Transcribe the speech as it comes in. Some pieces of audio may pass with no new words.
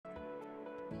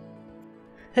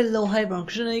Hello, hi everyone,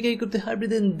 Krishna, aka Cryptic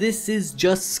Hybrid, and this is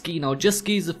Just Ski. Now, Just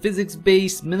Ski is a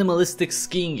physics-based, minimalistic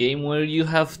skiing game where you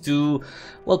have to,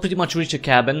 well, pretty much reach a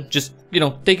cabin. Just,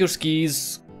 take your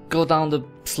skis, go down the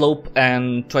slope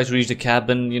and try to reach the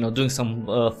cabin, doing some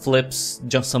flips,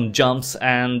 some jumps,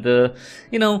 and,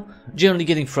 generally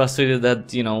getting frustrated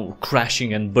at,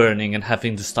 crashing and burning and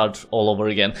having to start all over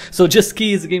again. So Just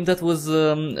Ski is a game that was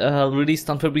released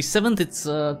on February 7th. It's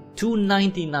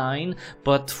 $2.99,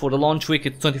 but for the launch week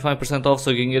it's 25% off,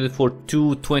 so you can get it for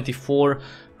 $2.24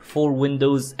 for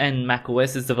Windows and Mac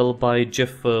OS. It's developed by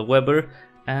Jeff Weber,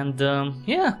 and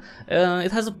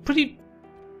it has a pretty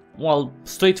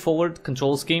straightforward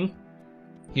control scheme.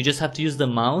 You just have to use the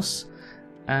mouse,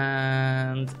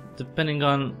 and depending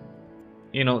on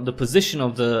the position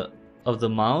of the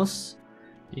mouse,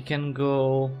 you can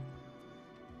go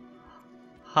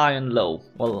high and low,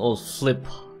 or flip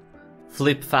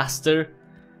faster.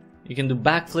 You can do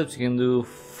back flips, you can do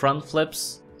front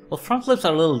flips. Well, front flips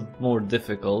are a little more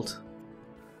difficult.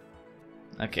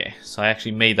 Okay, so I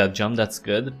actually made that jump, that's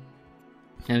good.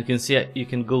 And you can see you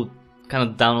can go kind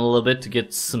of down a little bit to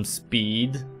get some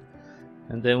speed,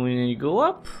 and then when you go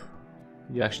up,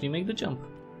 you actually make the jump.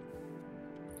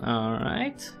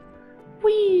 Alright.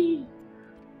 Whee!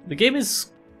 The game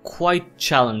is quite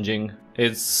challenging.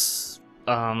 It's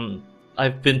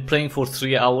I've been playing for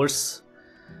 3 hours,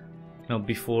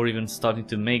 before even starting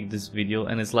to make this video,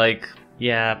 and it's like,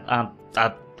 yeah,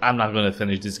 I'm not gonna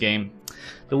finish this game.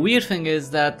 The weird thing is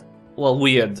that,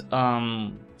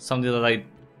 something that I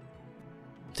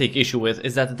take issue with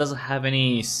is that it doesn't have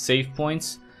any save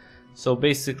points. So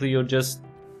basically you're just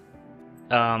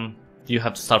you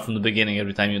have to start from the beginning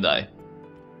every time you die.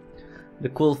 The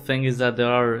cool thing is that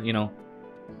there are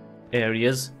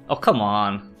areas. Oh, come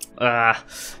on.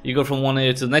 You go from one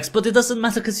area to the next, but it doesn't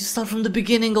matter because you start from the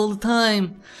beginning all the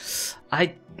time.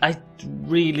 I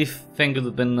really think it would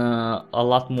have been a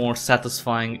lot more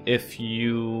satisfying if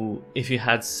you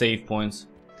had save points.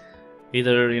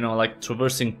 Either, like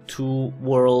traversing 2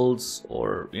 worlds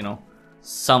or,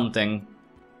 something.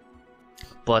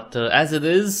 But as it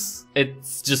is,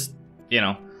 it's just,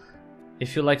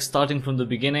 if you like starting from the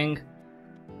beginning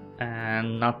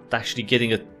and not actually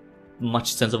getting a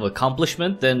much sense of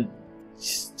accomplishment, then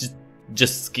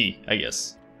just ski, I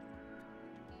guess.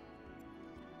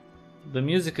 The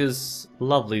music is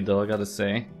lovely though, I gotta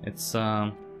say. It's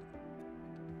no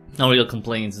real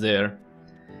complaints there.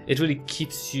 It really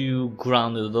keeps you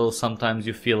grounded, though sometimes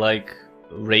you feel like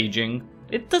raging.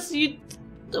 It does,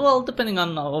 depending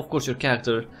on, of course, your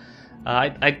character.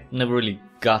 I never really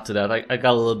got to that. I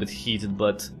got a little bit heated,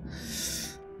 but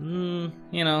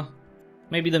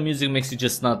maybe the music makes you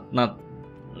just not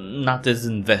as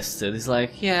invested. It's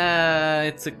like, yeah,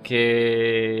 it's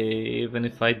okay. Even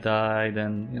if I die,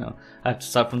 then I have to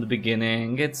start from the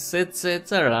beginning. It's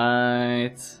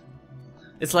alright.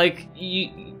 It's like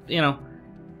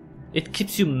it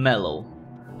keeps you mellow.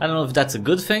 I don't know if that's a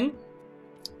good thing,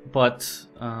 but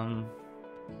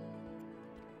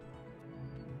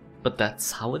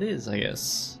that's how it is, I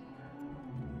guess.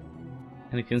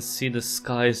 And you can see the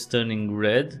sky is turning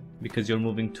red because you're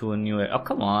moving to a new area. Oh,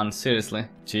 come on, seriously,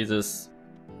 Jesus.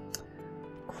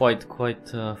 Quite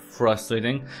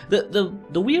frustrating. The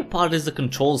weird part is the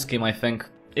control scheme. I think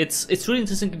it's really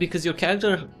interesting because your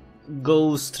character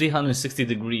goes 360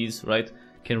 degrees, right?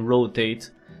 Can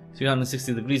rotate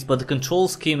 360 degrees, but the control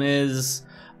scheme is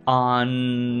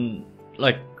on,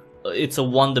 like, it's a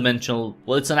one-dimensional,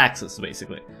 it's an axis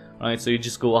basically, right? So you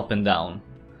just go up and down,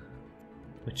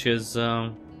 which is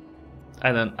I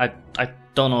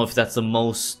don't know if that's the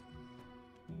most,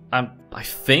 I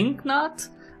think not.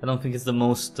 I don't think it's the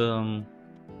most the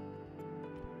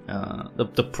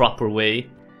proper way.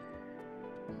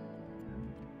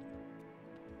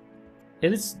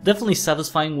 It is definitely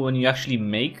satisfying when you actually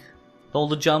make all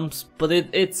the jumps, but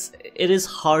it is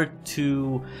hard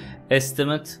to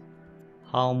estimate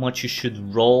how much you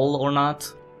should roll or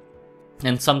not.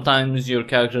 And sometimes your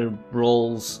character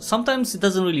rolls, sometimes it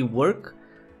doesn't really work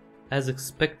as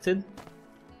expected.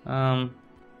 I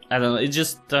don't know, it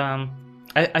just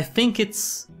I think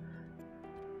it's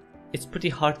pretty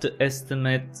hard to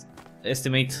estimate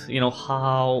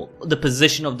how the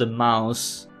position of the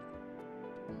mouse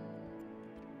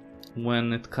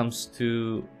when it comes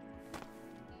to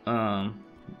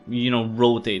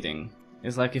rotating.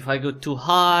 It's like if I go too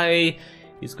high,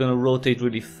 it's gonna rotate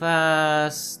really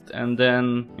fast, and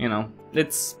then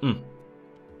it's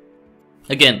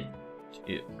again,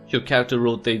 your character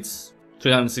rotates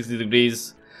 360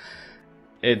 degrees.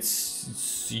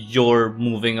 It's you're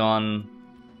moving on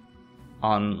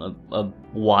a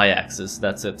y-axis.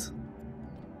 That's it.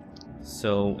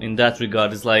 So in that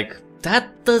regard, it's like,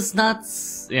 that does not,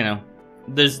 you know,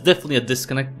 there's definitely a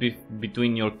disconnect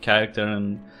between your character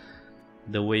and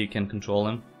the way you can control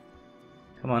him.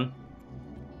 Come on.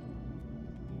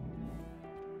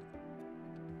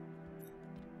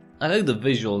 I like the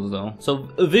visuals though. So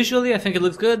visually I think it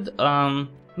looks good.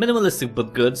 Minimalistic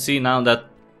but good. See, now that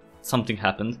something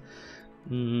happened.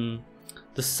 The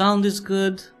sound is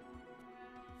good.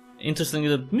 Interestingly,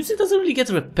 the music doesn't really get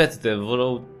repetitive,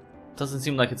 although it doesn't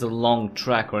seem like it's a long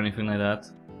track or anything like that.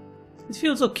 It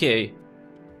feels okay.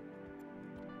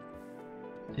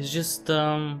 It's just,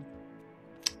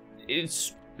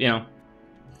 it's, you know,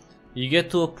 you get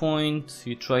to a point,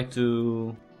 you try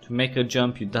to make a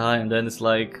jump, you die, and then it's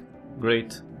like,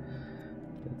 great.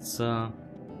 It's, okay.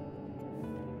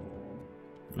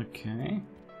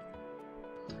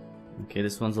 Okay,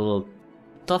 this one's a little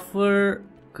tougher,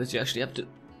 because you actually have to,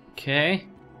 okay.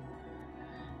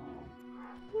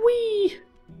 Whee!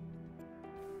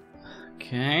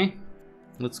 Okay.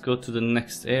 Let's go to the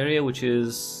next area, which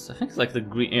is, I think it's like the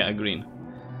green, yeah, green.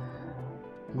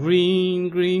 Green,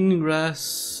 green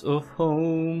grass of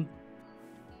home.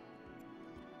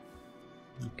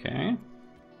 Okay.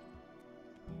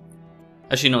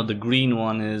 Actually, no, the green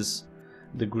one is,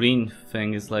 the green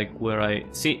thing is like where I,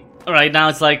 see, right now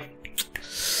it's like,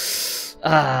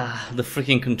 the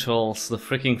freaking controls, the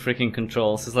freaking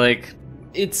controls. It's like,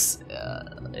 it's,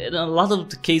 in a lot of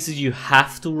the cases you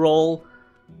have to roll.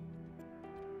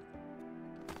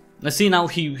 Now see, now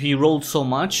he rolled so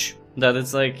much that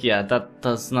it's like, yeah, that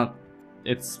does not,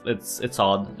 it's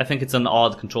odd. I think it's an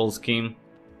odd control scheme,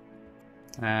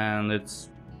 and it's,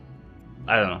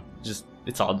 I don't know, just,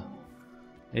 it's odd.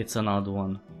 It's an odd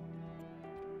one.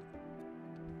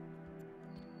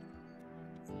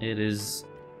 It is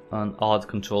an odd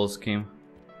control scheme.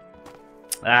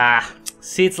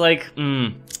 See, it's like,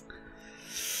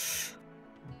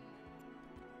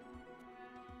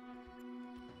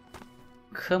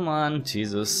 come on,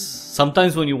 Jesus.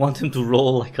 Sometimes when you want him to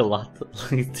roll like a lot,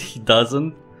 like, he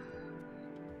doesn't.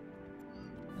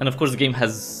 And of course the game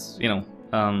has, you know,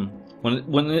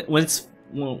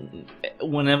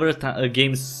 whenever a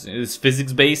game is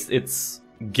physics based, it's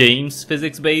games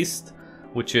physics based,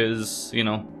 which is, you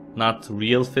know, not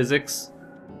real physics.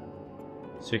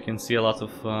 So you can see a lot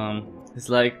of, it's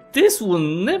like, this will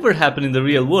never happen in the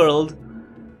real world.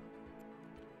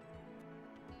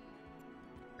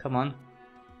 Come on.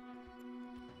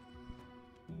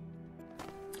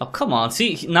 Oh, come on.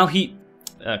 See, now he...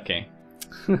 Okay.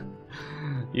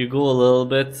 You go a little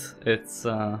bit. It's...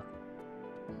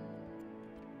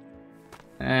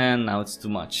 And now it's too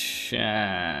much.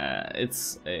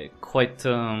 It's quite...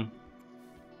 I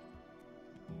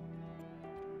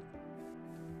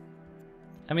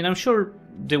mean, I'm sure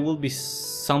there will be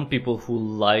some people who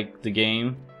like the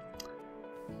game.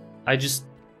 I just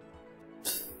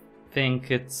think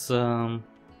it's... I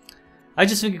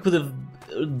just think it could have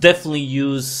definitely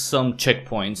used some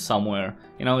checkpoints somewhere.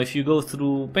 You know, if you go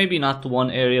through maybe not one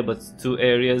area but two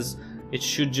areas, it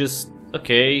should just,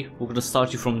 okay, we're gonna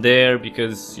start you from there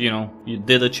because, you know, you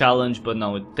did a challenge, but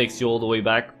no, it takes you all the way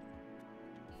back.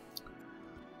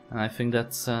 And I think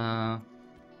that's not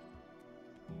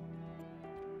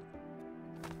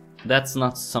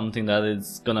something that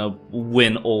is gonna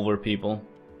win over people.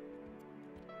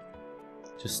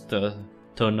 Just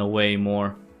turn away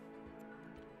more.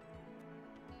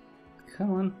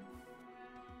 Come on.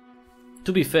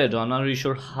 To be fair though, I'm not really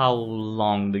sure how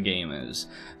long the game is.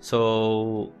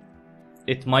 So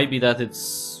it might be that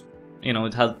it's, you know,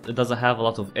 it doesn't have a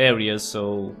lot of areas,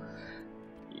 so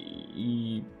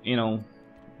you know,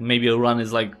 maybe a run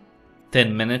is like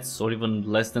 10 minutes or even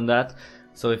less than that.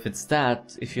 So if it's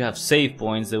that, if you have save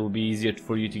points, it will be easier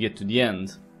for you to get to the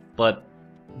end. But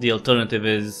the alternative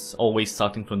is always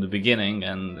starting from the beginning,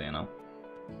 and you know.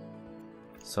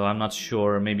 So I'm not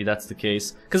sure, maybe that's the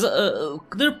case. Because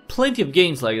there are plenty of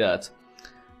games like that.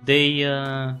 They,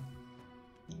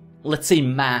 let's say,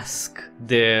 mask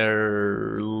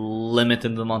their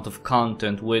limited amount of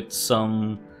content with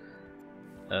some,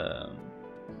 well,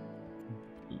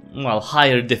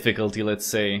 higher difficulty, let's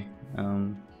say.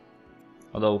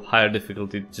 Although higher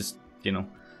difficulty just, you know,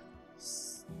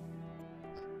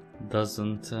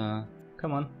 doesn't,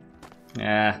 come on.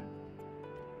 Yeah.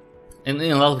 And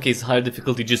in a lot of cases, higher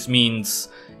difficulty just means,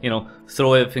 you know,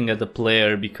 throw everything at the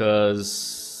player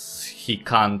because he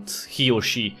or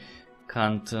she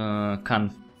can't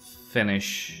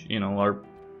finish, you know, our,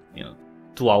 you know,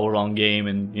 2-hour long game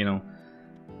in, you know,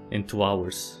 in 2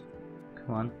 hours.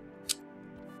 Come on.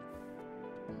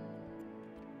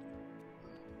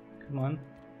 Come on.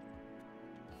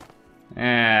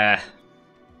 Yeah.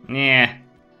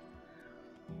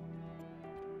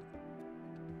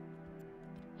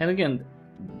 And again,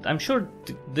 I'm sure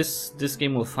this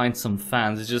game will find some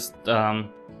fans. It's just I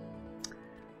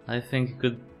think it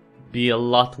could be a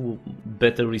lot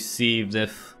better received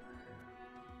if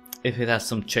it has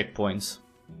some checkpoints.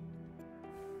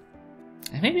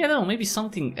 And maybe, I don't know, maybe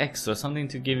something extra, something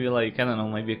to give you, like, I don't know,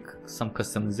 maybe some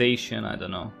customization. I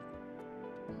don't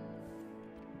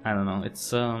know.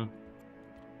 It's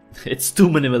it's too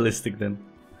minimalistic then.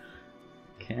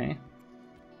 Okay.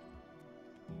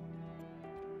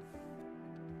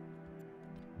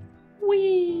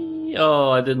 Whee!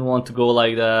 Oh, I didn't want to go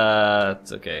like that.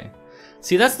 Okay.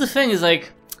 See, that's the thing, is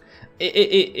like,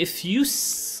 if you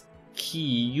ski,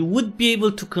 you would be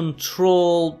able to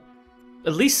control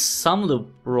at least some of the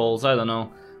rolls, I don't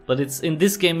know. But it's, in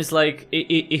this game, it's like,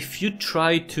 if you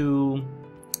try to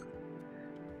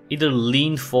either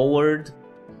lean forward,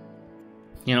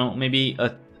 you know, maybe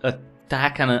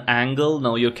attack at an angle.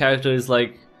 No, your character is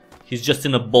like, he's just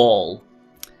in a ball.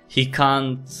 He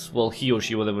can't, well, he or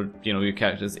she, whatever, you know, your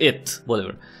character is,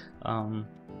 whatever.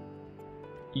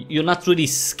 You're not really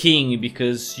skiing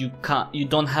because you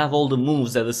don't have all the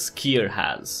moves that a skier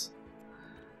has.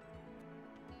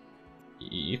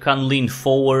 You can't lean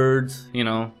forward, you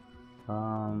know,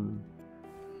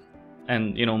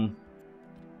 and, you know,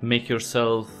 make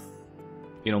yourself,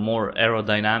 you know, more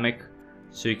aerodynamic,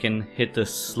 so you can hit the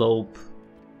slope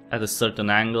at a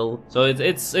certain angle. So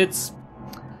it's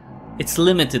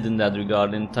limited in that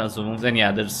regard in terms of moves. And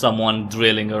yeah, there's someone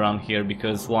drilling around here,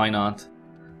 because why not?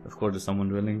 Of course there's someone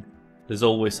drilling. There's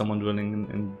always someone drilling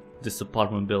in this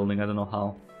apartment building. I don't know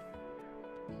how.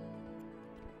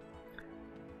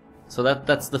 So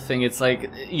that's the thing. It's like,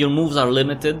 your moves are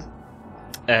limited,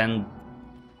 and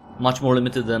much more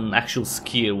limited than actual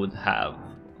skier would have.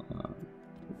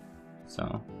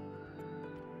 So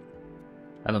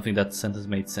I don't think that sentence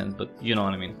made sense, but you know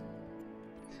what I mean.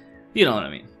 You know what I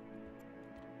mean.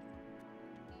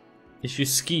 If you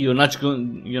ski, you're not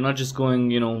just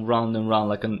going, you know, round and round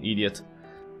like an idiot.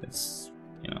 It's,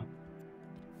 you know.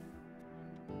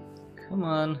 Come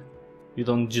on. You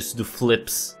don't just do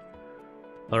flips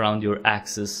around your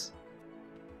axis,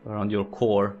 around your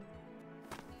core.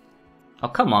 Oh,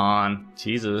 come on.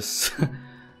 Jesus.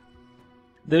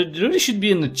 There really should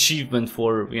be an achievement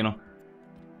for, you know,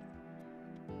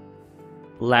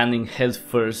 landing head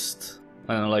first,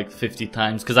 I don't know, like 50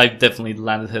 times, because I've definitely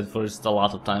landed head first a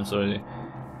lot of times already.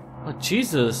 Oh,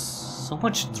 Jesus. So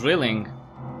much drilling.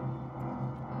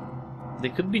 They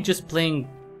could be just playing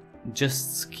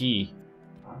just ski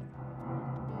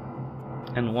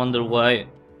and wonder why.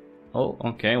 Oh,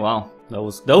 okay, wow. That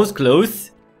was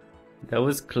close. That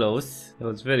was close. That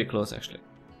was very close, actually.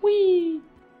 Whee!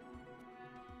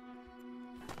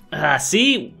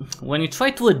 See, when you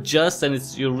try to adjust and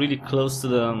you're really close to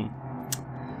the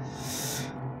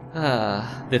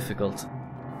difficult.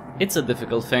 It's a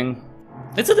difficult thing.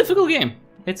 It's a difficult game.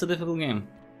 It's a difficult game.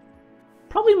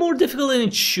 Probably more difficult than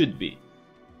it should be.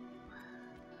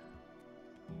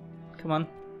 Come on.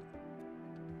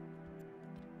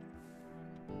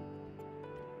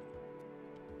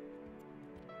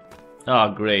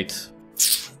 Oh, great.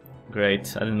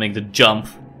 Great. I didn't make the jump.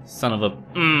 Son of a...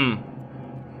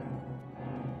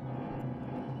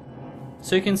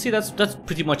 So you can see that's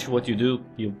pretty much what you do.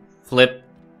 You flip,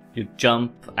 you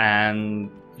jump,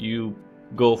 and you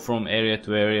go from area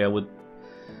to area with,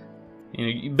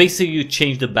 you know, basically you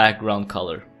change the background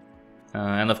color,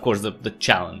 and of course the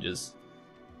challenges.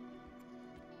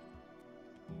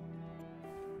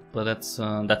 But that's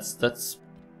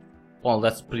well,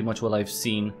 that's pretty much what I've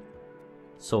seen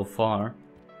so far.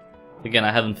 Again,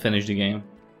 I haven't finished the game.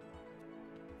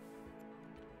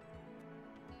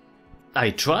 I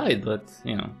tried, but,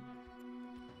 you know.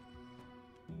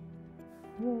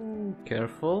 Whoa,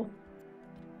 careful.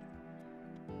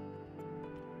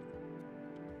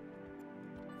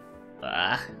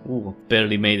 Ooh,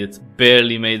 barely made it.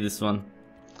 Barely made this one.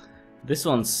 This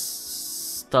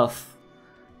one's tough,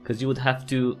 because you would have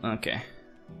to... Okay.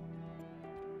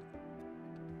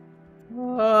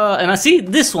 And I see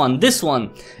this one.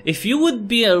 If you would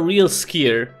be a real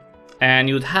skier, and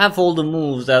you'd have all the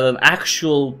moves that an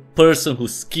actual person who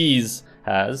skis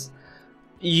has,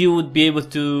 you would be able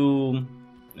to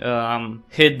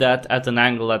hit that at an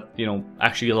angle that, you know,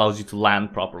 actually allows you to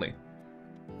land properly.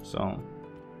 So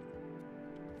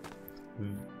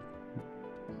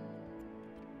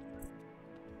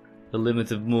the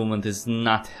limited movement is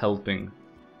not helping.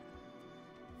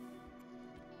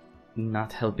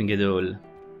 Not helping at all.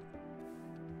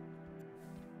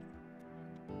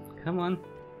 Come on.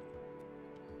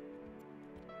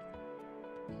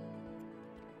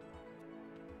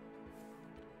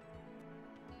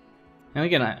 And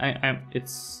again,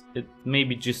 it may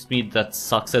be just me that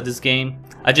sucks at this game.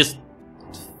 I just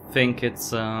think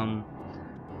it's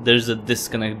there's a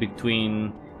disconnect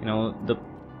between, you know, the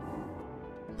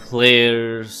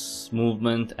player's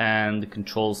movement and the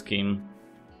control scheme,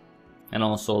 and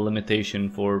also a limitation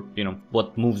for, you know,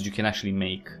 what moves you can actually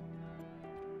make.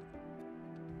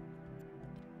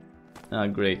 Ah,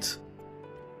 great.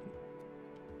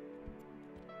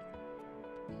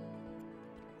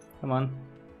 Come on.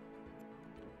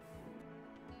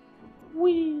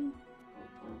 Whee!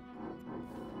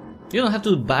 You don't have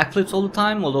to do backflips all the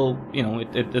time, although, you know,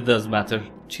 it does matter.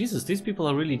 Jesus, these people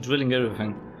are really drilling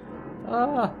everything.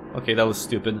 Ah, okay, that was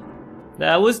stupid.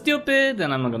 That was stupid,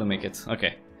 and I'm not gonna make it.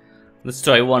 Okay, let's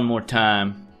try one more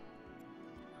time.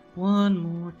 One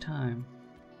more time.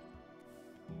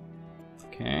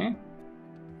 Okay.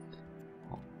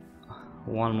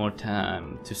 One more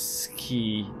time to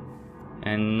ski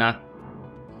and not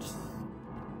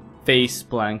face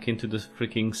plank into the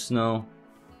freaking snow.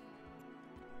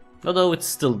 Although it's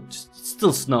still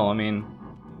snow. I mean,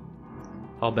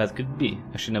 how bad could it be?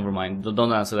 Actually, never mind.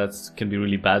 Don't answer that. It can be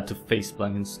really bad to face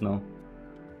plank in snow.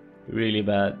 Really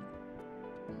bad.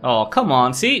 Oh, come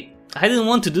on. See, I didn't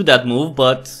want to do that move,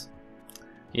 but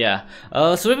yeah.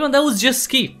 So everyone, that was just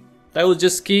ski. That was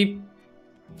just ski.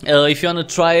 If you want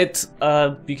to try it,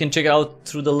 you can check it out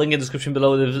through the link in the description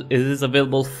below. It is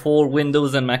available for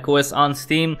Windows and macOS on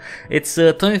Steam. It's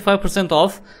 25%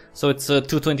 off, so it's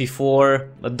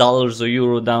 $224 or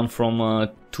euro, down from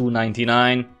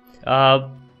 $2.99. I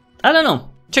don't know.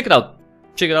 Check it out.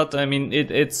 Check it out. I mean,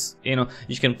 it's, you know,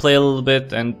 you can play a little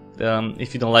bit, and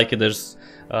if you don't like it, there's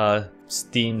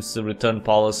Steam's return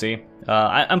policy.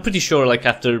 I'm pretty sure, like,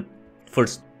 after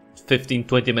first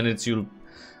 15-20 minutes, you'll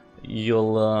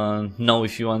know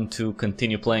if you want to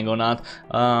continue playing or not.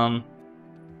 I've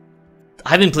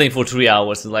been playing for 3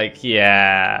 hours. Like,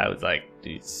 yeah, I was like,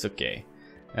 it's okay,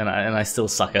 and I still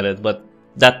suck at it. But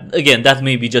that, again, that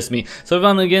may be just me. So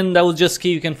everyone, again, that was just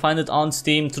ski. You can find it on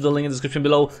Steam through the link in the description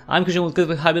below. I'm Christian with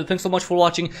Cryptic Hybrid. Thanks so much for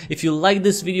watching. If you like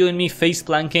this video and me face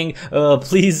planking,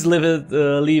 please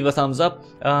leave a thumbs up.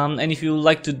 And if you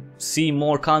like to see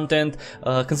more content,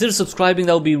 consider subscribing.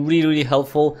 That would be really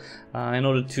helpful in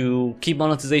order to keep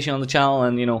monetization on the channel,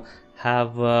 and, you know,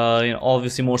 have you know,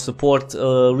 obviously more support.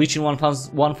 Reaching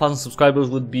 1,000 subscribers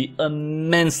would be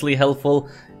immensely helpful.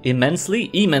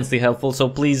 Immensely helpful. So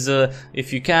please,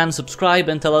 if you can, subscribe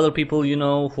and tell other people you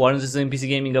know who are interested in PC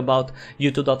gaming about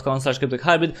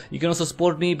youtube.com/cryptichybrid. You can also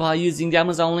support me by using the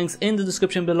Amazon links in the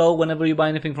description below. Whenever you buy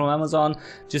anything from Amazon,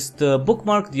 just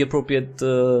bookmark the appropriate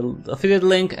affiliate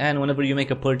link, and whenever you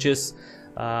make a purchase,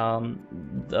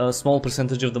 a small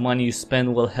percentage of the money you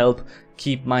spend will help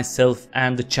keep myself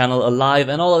and the channel alive,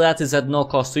 and all of that is at no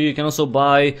cost to you. You can also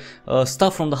buy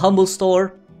stuff from the Humble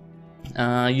store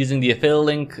using the affiliate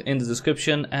link in the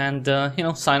description, and you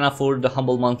know, sign up for the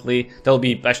Humble monthly. That will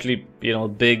be actually, you know,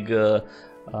 big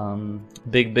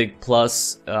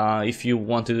plus. If you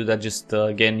want to do that, just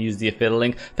again, use the affiliate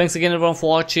link. Thanks again everyone for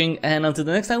watching, and until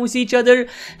the next time we see each other,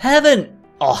 have an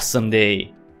awesome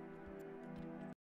day.